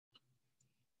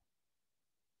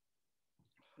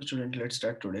Student, let's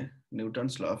start today.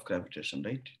 Newton's law of gravitation,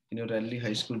 right? In your early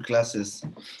high school classes,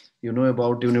 you know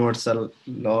about universal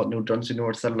law, Newton's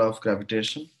universal law of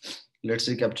gravitation. Let's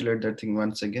recapitulate that thing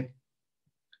once again.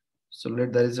 So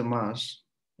let there is a mass,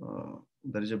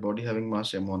 there is a body having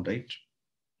mass m1, right?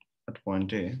 At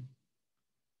point A.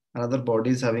 Another body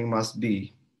is having mass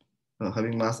B,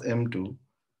 having mass m2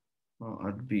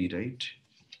 at B, right?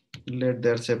 Let they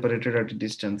are separated at a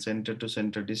distance, center to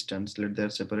center distance. Let they are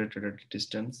separated at a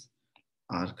distance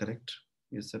r, correct?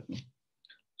 Yes or no?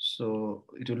 So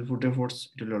it will put a force,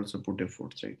 it will also put a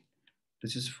force, right?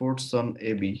 This is force on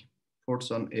AB,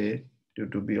 force on A due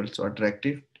to B also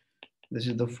attractive. This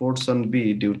is the force on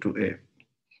B due to A.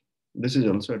 This is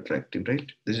also attractive, right?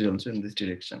 This is also in this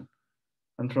direction.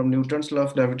 And from Newton's law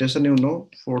of gravitation, you know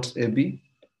force AB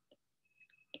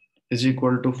is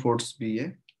equal to force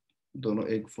BA. दोनों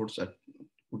एक force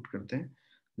put करते हैं.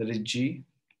 That is G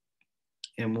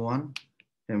M1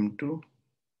 M2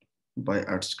 by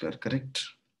R square, correct?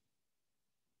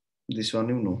 This one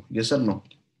you know, yes or no,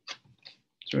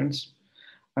 students?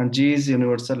 And G is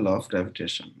universal law of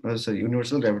gravitation. Sorry,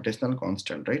 universal gravitational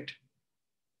constant, right?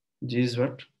 G is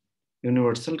what?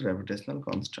 Universal gravitational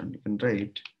constant. You can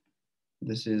write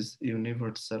this is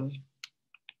universal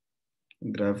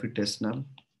gravitational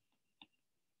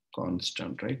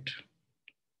constant, right?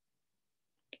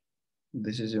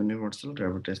 This is universal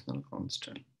gravitational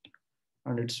constant.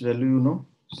 And its value, you know,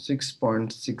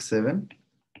 6.67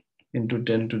 into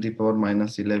 10 to the power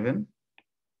minus 11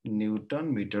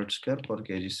 Newton meter square per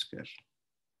kg square.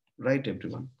 Right,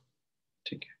 everyone?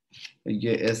 ठीक है,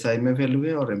 ये SI में value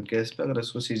है और MKS पे, अगर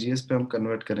इसको CGS पे हम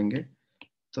कन्वर्ट करेंगे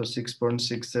तो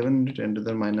 6.67 10 to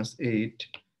the minus 8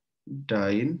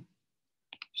 dyne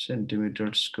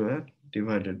centimetre square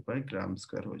divided by gram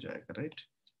square हो जाएगा, right?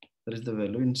 That is the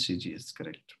value in CGS,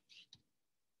 correct?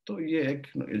 तो ये एक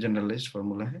जनरलाइज्ड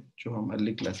फार्मूला है जो हम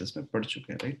अर्ली क्लासेस में पढ़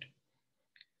चुके हैं, राइट?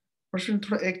 पर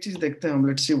थोड़ा एक चीज देखते हैं हम.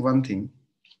 लेट्स सी वन थिंग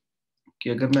कि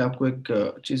अगर मैं आपको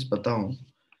एक चीज बताऊं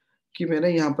कि मैंने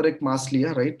यहाँ पर एक मास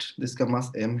लिया, राइट? जिसका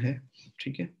मास m है,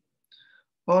 ठीक है?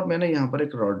 और मैंने यहाँ पर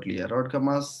एक रॉड लिया. रॉड का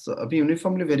मास अभी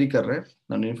यूनिफॉर्मली वेरी कर रहा है,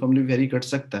 नॉन यूनिफॉर्मली वेरी कर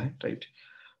सकता है, राइट?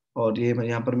 और ये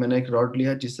यहाँ पर मैंने एक रॉड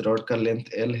लिया जिस रॉड का लेंथ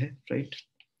L है, राइट?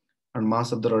 और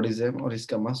mass of the rod is m और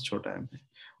इसका मास छोटा m है.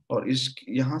 और इस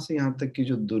यहाँ से यहाँ तक की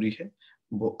जो दूरी है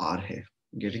वो r है.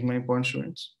 Getting my point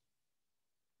students?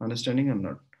 Understanding और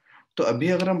नॉट? तो अभी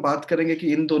अगर हम बात करेंगे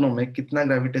कि इन दोनों में कितना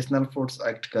ग्रेविटेशनल फोर्स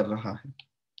एक्ट कर रहा है,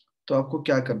 तो आपको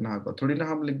क्या करना होगा? थोड़ी ना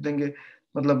हम लिख देंगे,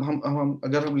 मतलब हम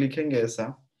अगर हम लिखेंगे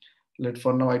ऐसा, let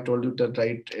for now I told you that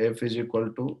write F is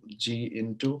equal to G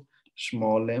into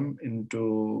small m into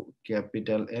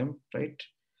capital M, right?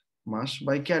 Mass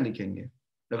by क्या लिखेंगे?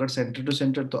 अगर सेंटर टू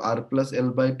सेंटर तो R plus L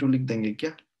by 2 लिख देंगे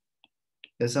क्या?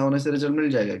 ऐसा होने से रिजल्ट मिल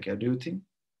जाएगा क्या? Do you think?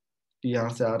 यहाँ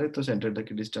से आ रहे तो सेंटर तक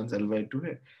की डिस्टेंस L by 2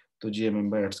 है तो GMM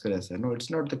by R square ऐसा है. No,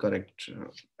 it's not the correct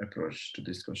approach to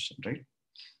this question, right?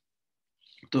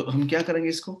 तो हम क्या करेंगे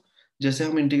इसको, जैसे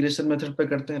हम इंटीग्रेशन मेथड पे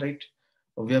करते हैं, right?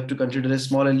 We have to consider a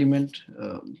small element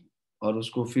और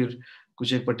उसको फिर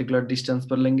कुछ एक पर्टिकुलर डिस्टेंस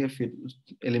पर लेंगे, फिर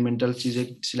एलिमेंटल चीजें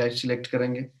सिलेक्ट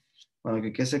करेंगे.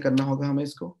 कैसे करना होगा हमें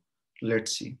इसको?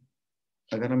 Let's see.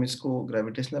 अगर हम इसको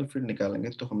ग्रेविटेशनल फील्ड निकालेंगे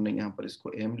तो हमने यहाँ पर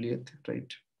इसको m लिए थे,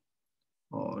 राइट?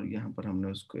 और यहाँ पर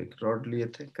हमने उसको एक रॉड लिए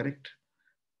थे, करेक्ट?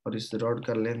 और इस रॉड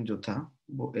का लेंथ जो था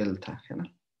वो L था, है ना?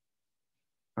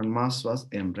 और मास वाज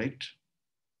m, राइट?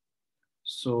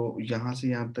 सो यहाँ से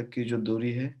यहाँ तक की जो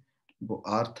दूरी है वो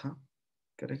r था,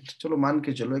 करेक्ट? चलो मान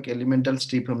के चलो एक एलिमेंटल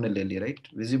स्ट्रिप हमने ले लिया, right?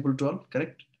 Visible to all,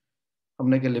 correct?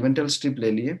 हमने एक एलिमेंटल स्ट्रिप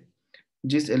ले लिए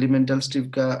जिस एलिमेंटल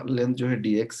स्ट्रिप का लेंथ जो है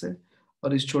dx है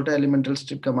और इस छोटा एलिमेंटल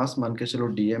स्ट्रिप का मास मान के चलो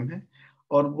dm है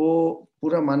और वो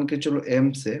पूरा मान के चलो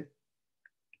m से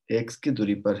x की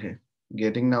दूरी पर है.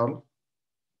 Getting now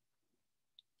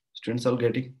students? All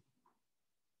getting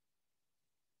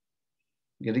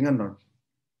और नॉट?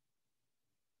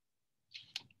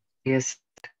 यस.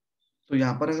 तो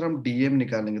यहाँ पर अगर हम dm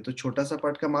निकालेंगे तो छोटा सा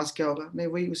पार्ट का मास क्या होगा? नहीं,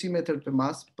 वही उसी मेथड पे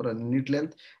मास पर यूनिट लेंथ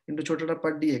इनटू छोटा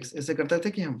पार्ट dx. ऐसे करते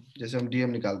थे कि हम जैसे हम dm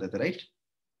निकालते थे, राइट?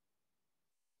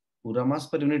 पूरा मास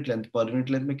पर यूनिट लेंथ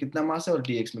में कितना मास है और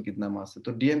dx में कितना मास है,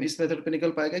 तो dm इस मेथड पे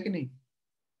निकल पाएगा कि नहीं?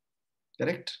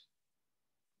 करेक्ट?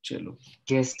 चलो,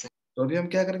 यस. तो अभी हम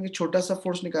क्या करेंगे, छोटा सा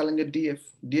फोर्स निकालेंगे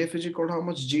df is equal how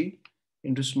much? g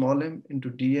into small m into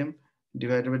dm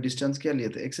divided by distance क्या लिए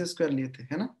थे? x स्क्वायर लिए थे,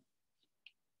 है ना?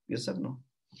 Yes sir no?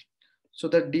 So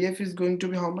that df is going to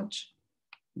be how much?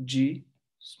 g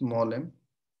small m,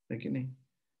 है कि नहीं?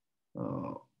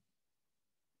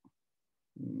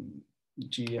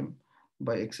 gm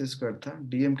बाय x स्क्वायर था,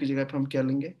 dm की जगह पे हम क्या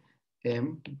लेंगे? m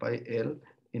bye l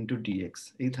into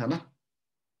dx, यही था ना?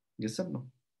 ये सब नो,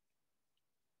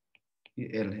 ये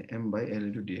एल है, m by L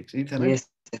into D x, यही था ना। यस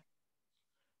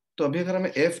तो अभी अगर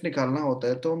हमें f निकालना होता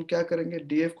है तो हम क्या करेंगे,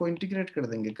 df को इंटीग्रेट कर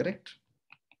देंगे, correct.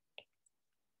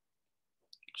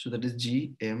 So that is g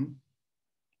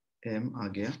m आ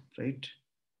गया, राइट,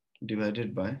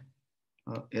 डिवाइडेड बाय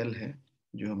l है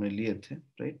जो हमने लिए थे,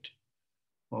 राइट,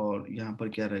 और यहाँ पर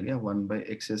क्या रह गया,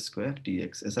 1/x²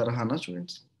 dx, ऐसा रहा ना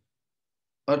स्टूडेंट्स।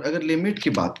 और अगर लिमिट की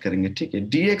बात करेंगे, ठीक है,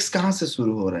 dx कहाँ से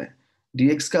शुरू हो रहा है,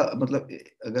 dx का मतलब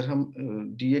अगर हम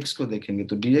dx को देखेंगे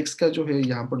तो dx का जो है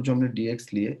यहाँ पर जो हमने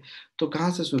dx लिए, तो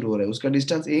कहाँ से शुरू हो रहा है, उसका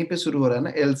डिस्टेंस यहीं पे शुरू हो रहा है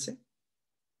ना, l से।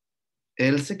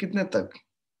 l से कितने तक,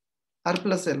 r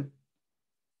प्लस एल,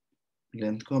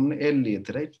 लेंथ को हमने l लिए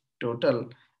थे, राइट। टोटल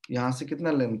यहाँ से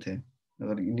कितना लेंथ है,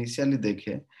 अगर इनिशियली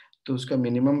देखें तो उसका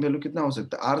मिनिमम वैल्यू कितना हो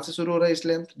सकता है, r से शुरू हो रहा है इस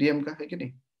लेंथ dm का, है कि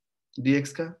नहीं, dx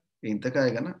का यहीं तक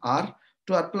आएगा ना, r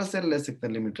to r plus L ले सकते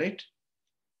हैं लिमिट, राइट।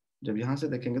 जब यहाँ से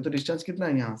देखेंगे तो डिस्टेंस कितना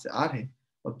है, यहाँ से r है,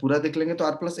 और पूरा देख लेंगे तो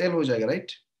r प्लस एल हो जाएगा,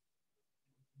 राइट।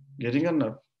 गेटिंग और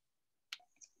नॉट।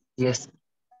 यस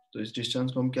तो इस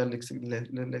डिस्टेंस को हम क्या लिख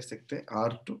सकते, ले सकते हैं,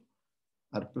 r to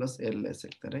r plus L ले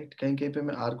सकते हैं, राइट। कहीं कहीं पे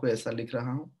मैं r को ऐसा लिख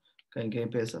रहा हूँ, कहीं कहीं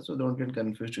पे ऐसा, so don't get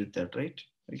confuse with that, right,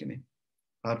 है कि नहीं।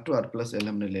 r to r plus L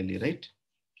हमने ले ली, राइट।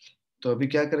 तो अभी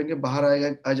क्या करेंगे, बाहर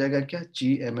आएगा, आ जाएगा क्या,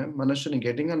 जी एम एम, मनुष्य,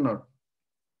 गेटिंग और नॉट,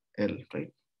 एल,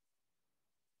 राइट,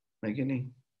 है कि नहीं।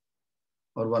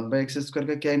 और 1/x²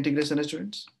 का क्या इंटीग्रेशन है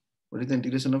students, what is the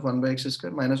integration of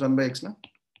 1/x² minus 1/x ना,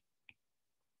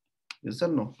 यस सर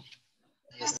नो।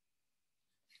 यस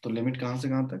तो लिमिट कहां से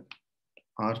कहां तक,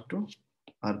 r to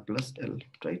r plus L,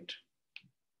 right.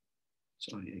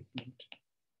 Sorry एक मिनट,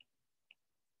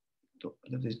 तो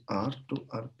that is r to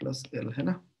r plus L है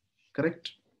ना, करेक्ट,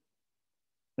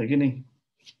 है कि नहीं।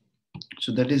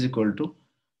 So that is equal to,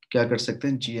 क्या कर सकते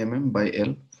हैं, G M M by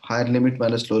L, higher limit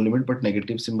minus low limit, but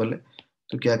negative symbol है,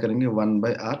 तो क्या करेंगे,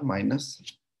 1/r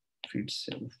माइनस, फिर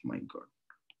से my God,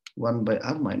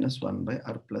 1/r minus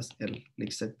 1/r plus L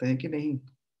लिख सकते हैं कि नहीं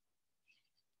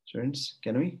students,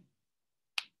 can we,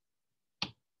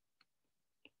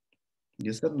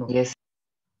 yes sir no. Yes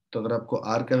तो अगर आपको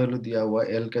r का वैल्यू दिया हुआ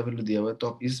है, l का वैल्यू दिया हुआ है, तो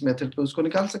आप इस मेथड पे उसको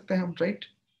निकाल सकते हैं हम, राइट,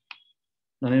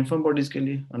 नॉन यूनिफॉर्म बॉडीज के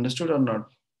लिए, अंडरस्टूड और not.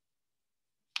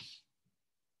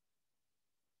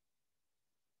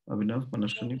 Abhinav,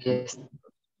 Manaswini, yes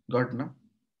got ना,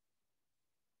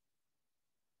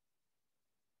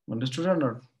 अंडरस्टूड और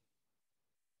not.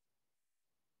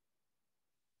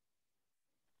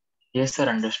 Yes sir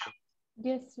understood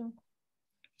Yes, sir.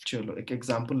 चलो एक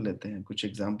एग्जांपल लेते हैं, कुछ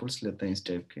एग्जांपल्स लेते हैं इस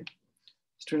टाइप के।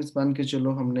 स्टूडेंट्स मान के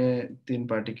चलो हमने 3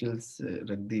 पार्टिकल्स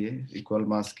रख दिए इक्वल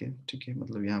मास के, ठीक है,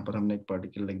 मतलब यहाँ पर हमने एक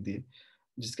पार्टिकल रख दिए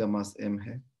जिसका मास m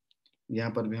है,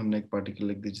 यहाँ पर भी हमने एक पार्टिकल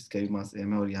लिख दिया जिसका भी मास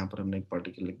m है, और यहाँ पर हमने एक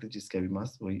पार्टिकल लिख दिया जिसका भी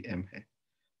मास वही m है,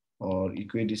 और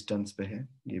इक्वी डिस्टेंस पे है,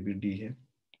 ये भी d है,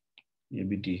 ये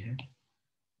भी d है,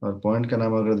 और पॉइंट का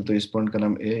नाम अगर दे तो इस पॉइंट का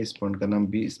नाम a, इस पॉइंट का नाम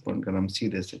b, इस पॉइंट का नाम c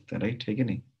दे सकते हैं, राइट, है कि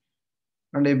नहीं।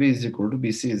 And ab is equal to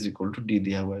bc is equal to d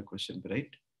दिया हुआ है क्वेश्चन पे,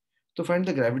 राइट। तो find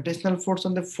the gravitational force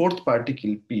on the fourth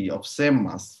particle p of same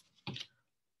mass,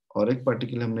 और एक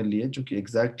पार्टिकल हमने लिए जो कि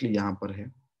एग्जैक्टली यहाँ पर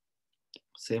है,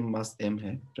 सेम मास m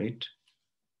है, राइट,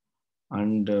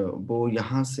 एंड वो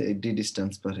यहाँ से d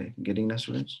डिस्टेंस पर है, गेटिंग ना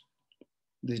students,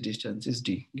 this distance is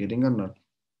d, getting और नॉट।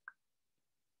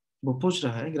 वो पूछ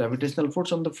रहा है gravitational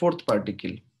force on the fourth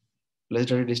particle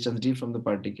placed at distance d from the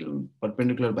particle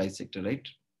perpendicular bisector, right,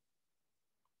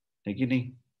 है कि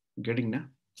नहीं, गेटिंग ना।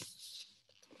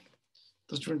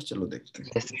 तो स्टूडेंट्स चलो देखते हैं,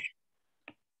 यस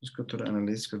इसको थोड़ा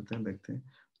एनालाइज करते हैं, देखते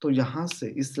हैं। तो यहाँ से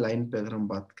इस लाइन पे अगर हम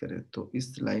बात करें तो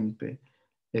इस लाइन पे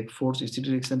एक फोर्स इसी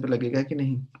डायरेक्शन पे लगेगा कि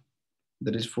नहीं,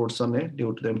 there is force on A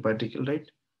due to the particle,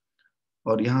 right.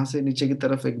 और यहाँ से नीचे की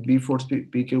तरफ एक बी फोर्स,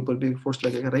 पी के ऊपर भी एक फोर्स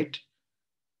लगेगा, राइट,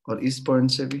 और इस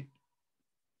पॉइंट से भी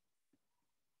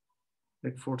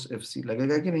एक फोर्स एफ सी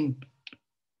लगेगा कि नहीं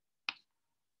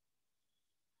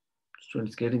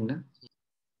स्टूडेंट्स, गेटिंग ना,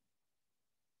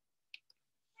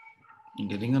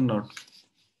 गेटिंग और नॉट।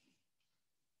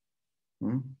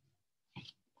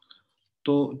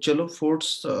 तो चलो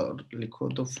फोर्स लिखो,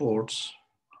 तो force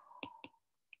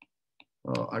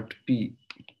at P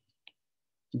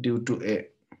due to A,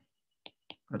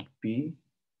 at P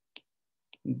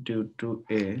due to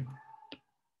A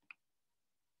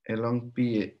along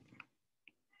PA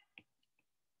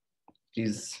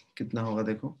is कितना होगा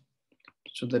देखो,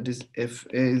 so that is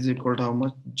FA is equal to how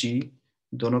much, G,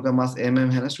 दोनों का मास m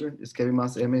है ना स्टूडेंट, इसका भी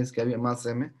मास m है, इसका भी मास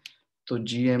m है, तो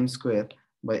gm स्क्वायर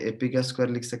बाय AP का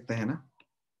स्क्वायर लिख सकते हैं ना,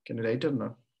 कैन यू राइट और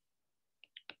नॉट।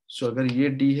 सो अगर ये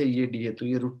d है, ये d है, तो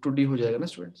ये √2d हो जाएगा ना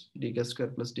स्टूडेंट्स, d का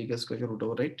स्क्वायर प्लस d का स्क्वायर का रूट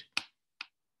ओवर, राइट,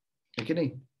 है कि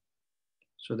नहीं।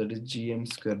 So that is gm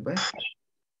square by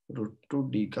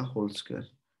 √2d का होल स्क्वायर।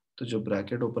 तो जो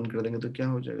ब्रैकेट ओपन कर देंगे तो क्या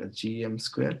हो जाएगा, gm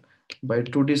square by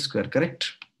 2d square, correct?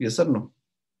 Yes sir no,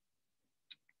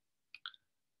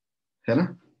 है ना?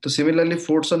 तो सिमिलरली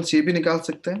फोर्स ऑन सी भी निकाल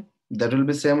सकते हैं, that will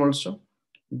be same also,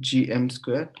 gm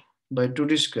square by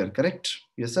 2d square, correct?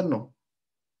 Yes sir no?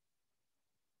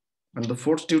 And the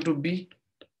force due to be,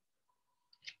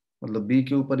 मतलब B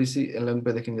के ऊपर इसी एलन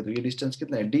पे देखेंगे तो ये डिस्टेंस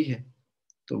कितना है, डी है,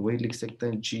 तो वही लिख सकते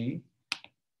हैं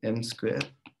gm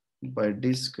square by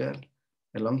d square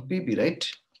along pb, right?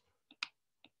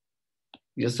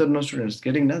 Yes sir no students,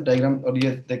 getting ना डायग्राम? और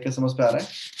ये देख के समझ पे आ रहा है,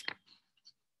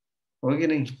 होगी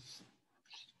नहीं?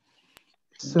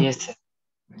 Yes, sir.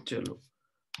 चलो,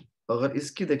 अगर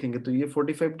इसकी देखेंगे तो ये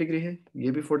 45 डिग्री है,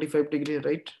 ये भी 45 डिग्री है,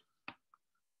 राइट?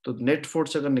 तो नेट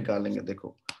फोर्स अगर निकालेंगे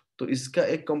देखो, तो इसका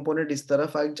एक कंपोनेंट इस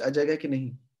तरफ आ जाएगा कि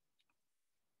नहीं,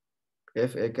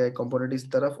 एफ ए का एक कंपोनेंट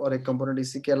इस तरफ और एक कंपोनेंट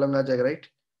इसी के अलग आ जाएगा, राइट?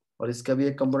 और इसका भी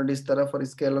एक कंपोनेंट इस तरफ और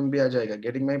इसके अलग भी आ जाएगा,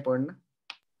 गेटिंग माय पॉइंट ना?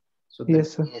 सो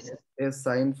Yes, sir. Yes, sir. ए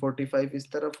साइन 45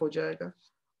 इस तरफ हो जाएगा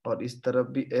और इस तरफ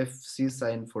भी एफ सी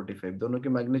साइन 45, दोनों की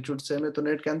मैग्नीट्यूड सेम है तो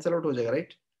नेट कैंसिल आउट हो जाएगा,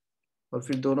 राइट? और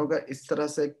फिर दोनों का इस तरह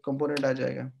से एक कंपोनेंट आ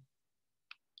जाएगा।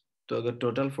 तो अगर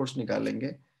टोटल फोर्स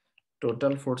निकालेंगे,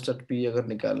 टोटल फोर्स एट पी अगर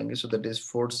निकालेंगे, so that is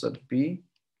force at P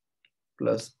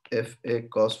plus F A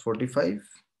cos 45,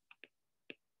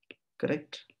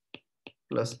 correct,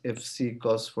 plus F C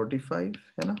cos 45,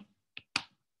 है ना?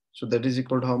 So that is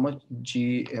equal to how much,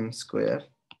 G M square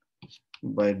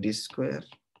by D square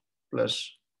plus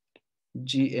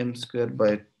G M square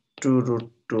by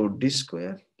 2√2 D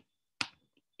square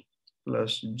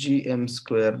plus G M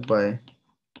square by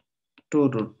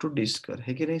 2√2 D square,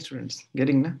 है कि नहीं students?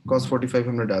 Getting ना? cos 45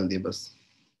 हमने डाल दिए बस,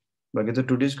 बाकी तो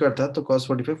 2d स्क्वायर था तो cos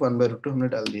 45 1/√2 हमने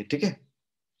डाल दिए, ठीक है?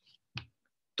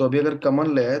 तो अभी अगर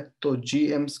कॉमन ले आए तो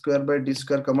gm square by D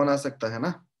square common आ सकता है ना,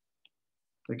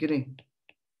 है कि नहीं?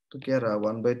 तो क्या रहा,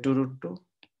 1/2√2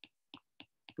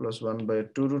 plus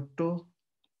 1/2√2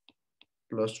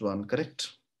 plus 1, correct?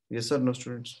 Yes sir no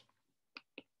students?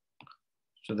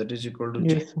 So that is equal to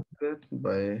Yes, gm sir. Square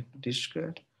by D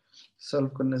square, solve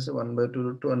करने से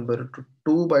 1/2√2 1/√2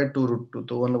 2/2√2,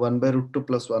 तो 1/√2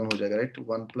 प्लस 1 हो जाएगा, right?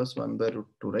 1 plus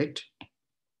 1/√2, right?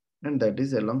 And that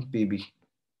is along pb,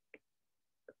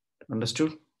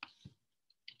 understood?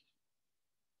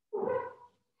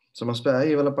 समझ पे आया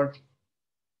ये वाला पार्ट?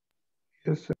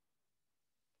 Yes, sir.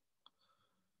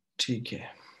 ठीक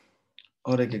है,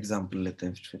 और एक एग्जांपल लेते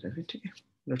हैं फिर अभी, ठीक है?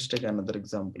 Let's take another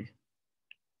example.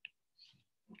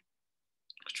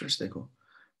 Students देखो,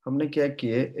 हमने क्या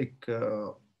किए, एक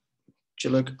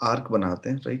चलो एक आर्क बनाते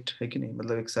हैं, राइट? है कि नहीं?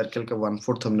 मतलब एक सर्कल का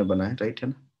 1/4 हमने बनाया, राइट, है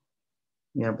ना?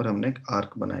 यहाँ पर हमने एक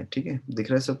आर्क बनाया, ठीक है? दिख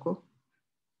रहा है सबको?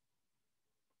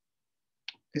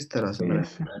 इस तरह से मैंने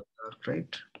Yes, sir. Arc,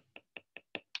 right?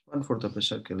 1/4 of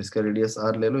circle, इसका रेडियस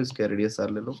r ले लो, इसका रेडियस r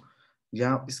ले लो,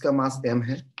 यहाँ इसका मास m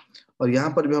है और यहाँ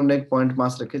पर भी हमने एक पॉइंट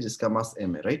मास रखे जिसका मास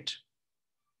m है, राइट?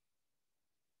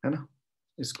 है ना?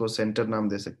 इसको सेंटर नाम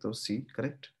दे सकते हो c,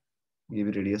 करेक्ट? ये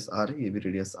भी रेडियस r है, ये भी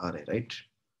रेडियस r है, राइट?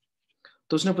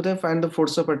 तो उसने पता है find the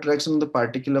force of attraction on the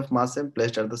particle of mass m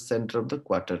placed at the centre of the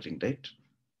quarter ring, right?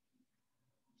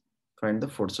 Find the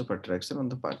force of attraction on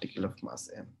the particle of mass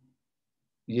m।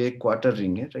 ये एक quarter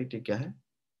ring है, right? ये क्या है?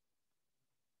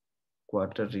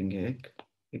 Quarter ring है,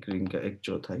 एक ring का एक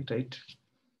चौथाई, राइट?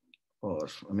 और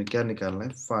हमें क्या निकालना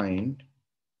है, find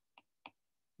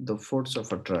the force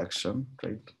of attraction,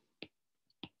 right?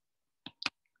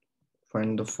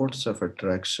 Find the force of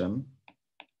attraction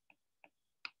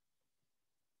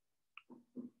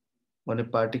on a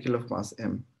particle of mass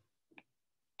m,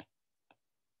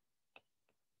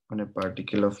 on a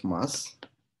particle of mass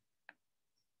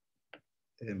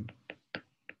m,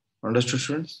 understood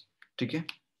students? ठीक है,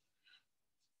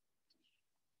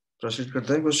 प्रोसीड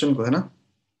करते हैं क्वेश्चन को, है ना?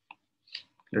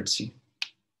 लेट्स सी,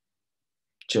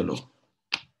 चलो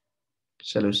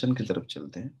सॉल्यूशन की तरफ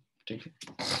चलते हैं, ठीक है?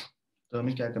 तो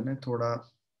हमें क्या करना है, थोड़ा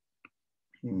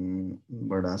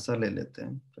बड़ा सा ले लेते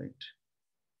हैं, right?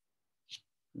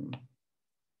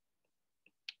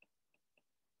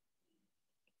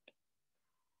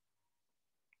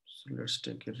 So let's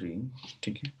take a ring,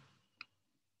 ठीक है?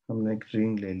 हमने एक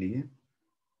रिंग ले ली है,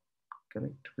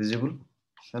 करेक्ट, विजिबल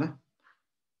है ना?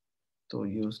 तो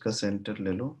ये उसका सेंटर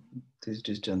ले लो, दिस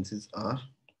डिस्टेंस इज r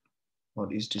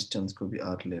और इस डिस्टेंस को भी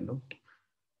r ले लो,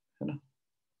 है ना?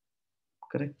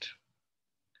 करेक्ट।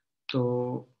 तो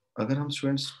अगर हम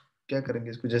स्टूडेंट्स क्या करेंगे,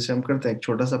 इसको जैसे हम करते हैं, एक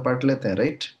छोटा सा पार्ट लेते हैं,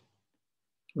 राइट?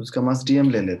 उसका मास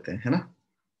dm ले लेते हैं, है ना?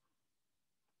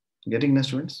 गेटिंग ना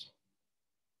स्टूडेंट्स?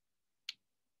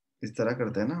 इस तरह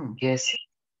करते हैं ना हम। Yes, sir.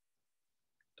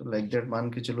 तो लाइक दैट मान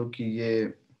के चलो कि ये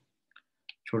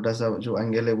छोटा सा जो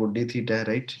एंगल है वो डी थीटा है,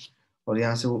 राइट। और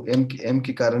यहाँ से वो एम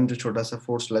के कारण जो छोटा सा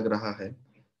फोर्स लग रहा है,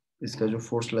 इसका जो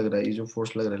फोर्स लग रहा है, ये जो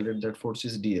फोर्स लग रहा है, let that force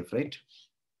is D F, right.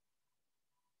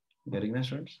 Getting ना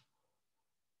students?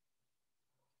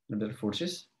 That force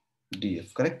is D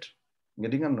F, correct?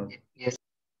 Getting और not? Yes.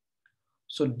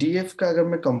 So D F का अगर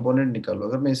मैं कंपोनेंट निकालूं,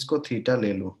 अगर मैं इसको थीटा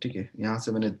ले लूं, ठीक है, यहाँ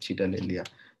से मैंने थीटा ले लिया,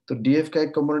 तो डी एफ का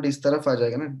एक कंपोनेंट इस तरफ आ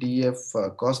जाएगा ना, D F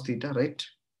cos theta, right.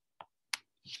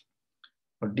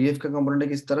 और डी एफ का कंपोनेंट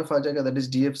एक इस तरफ आ जाएगा, that is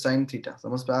D F sine theta.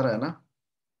 समझ पे आ रहा है ना,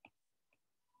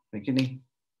 है कि नहीं?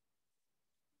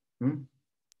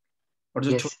 और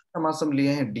जो Yes. छोटा सा मास हम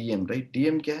लिए हैं डीएम, राइट।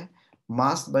 डीएम क्या है?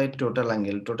 Mass by total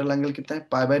angle. Total angle कितना है?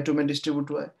 पाई बाय 2 में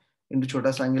डिस्ट्रीब्यूट हुआ है इंटू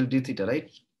छोटा सा एंगल डी थीटा,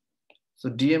 राइट। सो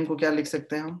डीएम को क्या लिख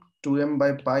सकते हैं हम? 2m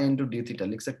by pi into D theta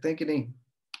लिख सकते हैं कि नहीं?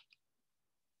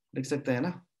 लिख सकते हैं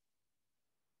ना?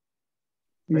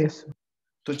 Yes, sir.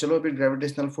 तो चलो अभी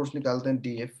ग्रेविटेशनल फोर्स निकालते हैं।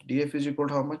 DF, DF is equal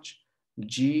to how much?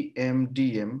 G M D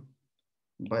M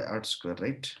bye are square,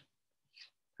 right,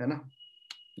 है ना?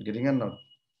 गेटिंग और नॉट?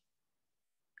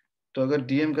 तो अगर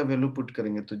डीएम का वैल्यू पुट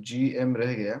करेंगे तो जी एम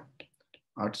रह गया,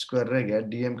 आर स्क्वायर रह गया,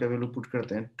 डीएम का वैल्यू पुट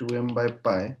करते हैं 2m by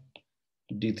pi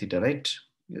D theta, right.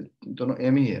 ये दोनों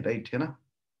एम ही है, राइट, है ना?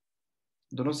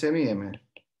 दोनों सेम ही एम है।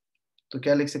 तो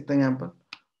क्या लिख सकते हैं यहाँ पर?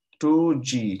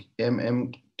 2g M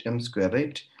M M square,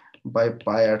 right, by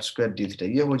pi are square D theta.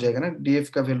 ये हो जाएगा ना डीएफ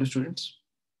का वैल्यू स्टूडेंट्स,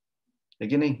 है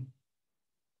कि नहीं?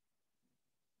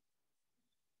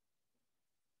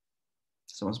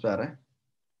 समझ पे आ रहा है?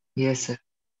 Yes, sir.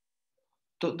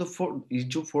 तो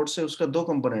जो फोर्स है उसका दो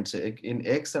कंपोनेंट्स है, एक इन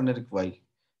एक्स एंड एक वाई।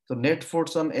 तो net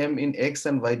force on M in x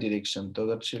and Y direction. तो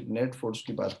अगर सिर्फ नेट फोर्स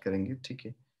की बात करेंगे, ठीक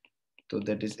है, तो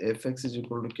that is F x is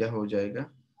equal to क्या हो जाएगा?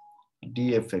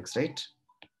 D F x, right.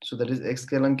 So that is x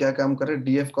के अलग क्या काम कर रहा है?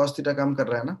 डी एफ कॉस थीटा काम कर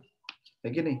रहा है ना,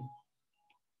 है कि नहीं?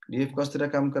 डी एफ कॉस थीटा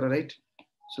काम कर रहा है, right.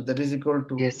 So that is equal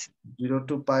to Yes. 0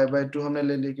 to pi by 2 हमने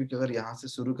ले लिया, क्योंकि अगर यहाँ से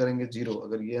शुरू करेंगे 0,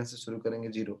 अगर ये यहाँ से शुरू करेंगे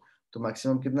 0, तो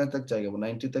मैक्सिमम कितना तक जाएगा? वो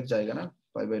 90 तक जाएगा ना,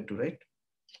 pi by 2, right.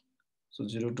 So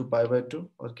 0 to pi by 2,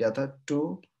 और क्या था?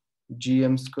 2 G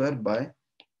M square by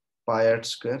pi are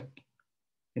square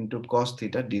into cos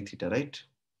theta D theta, right,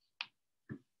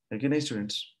 है कि नहीं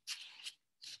स्टूडेंट्स?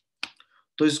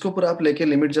 तो इसको पूरा आप लेके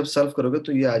लिमिट जब सॉल्व करोगे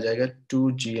तो ये आ जाएगा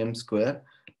 2gm square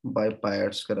by pi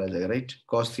are square आ जाएगा, राइट।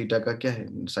 कॉस थीटा का क्या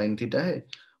है? साइन थीटा है,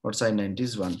 और साइन 90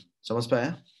 इज 1। समझ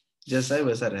पाया? जैसा है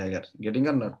वैसा रहेगा। गेटिंग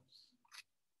और नॉट?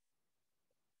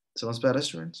 समझ पा रहा है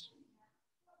स्टूडेंट्स?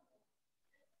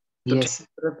 तो Yes,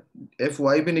 sir. एफ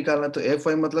वाई भी निकालना, तो एफ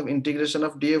वाई मतलब integration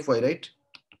of D F Y, right.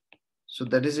 So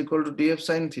that is equal to D F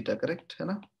sine theta, correct है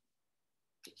ना?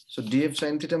 सो डी एफ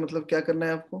साइन थीटा मतलब क्या करना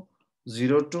है आपको?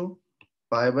 0 टू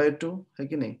पाई बाय 2, है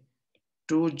कि नहीं?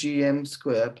 2gm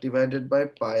square divided by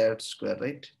pi r square,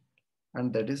 right?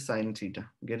 And that is sine theta.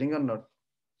 Getting or not?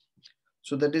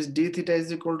 So that is d theta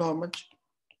is equal to how much?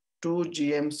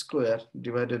 2gm square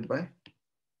divided by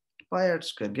pi r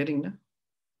square. Getting na?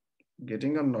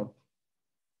 Getting or not?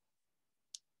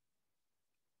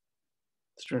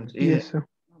 Students, ये है Yes, sir.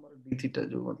 हमारा d theta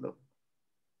जो मतलब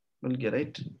मिल गया,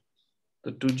 right?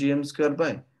 तो 2gm square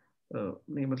by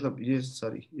नहीं मतलब ये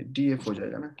सॉरी ये df हो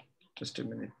जाएगा ना? Just a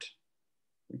minute.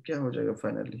 ये क्या हो जाएगा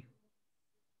फाइनली?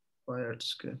 pi r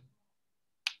square,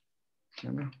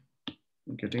 है ना?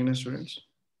 Getting ना स्टूडेंट्स?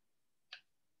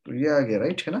 तो ये आ गया,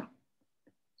 राइट, है ना?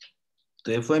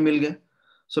 तो एफ वाई मिल गया।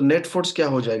 सो नेट फोर्स क्या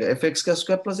हो जाएगा? एफ एक्स का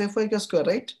स्क्वायर प्लस एफ वाई का स्क्वायर,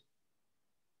 राइट।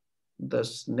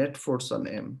 दस नेट फोर्स ऑन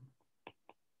एम,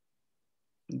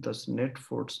 दस नेट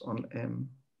फोर्स ऑन एम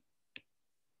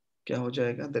क्या हो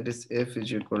जाएगा? That is F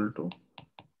is equal to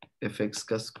F x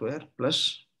का स्क्वायर प्लस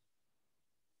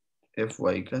एफ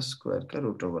वाई का स्क्वायर का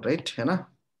रूट ओवर, राइट, है ना?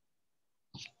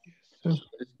 Sir.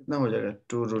 कितना हो जाएगा?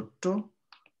 2√2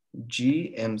 G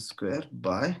M square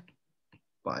by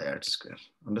pi are square.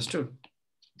 Understood?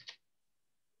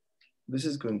 This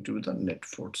is going to be the net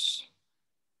force.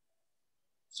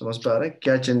 समझ पा रहे हैं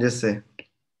क्या चेंजेस है?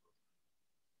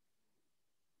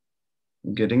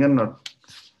 गेटिंग और not?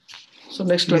 So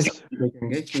next class Yes, sir.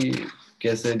 देखेंगे कि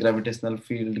कैसे ग्रेविटेशनल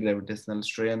फील्ड, ग्रेविटेशनल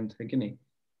स्ट्रेंथ, है कि नहीं,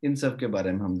 इन सब के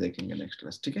बारे में हम देखेंगे नेक्स्ट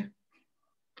क्लास, ठीक है?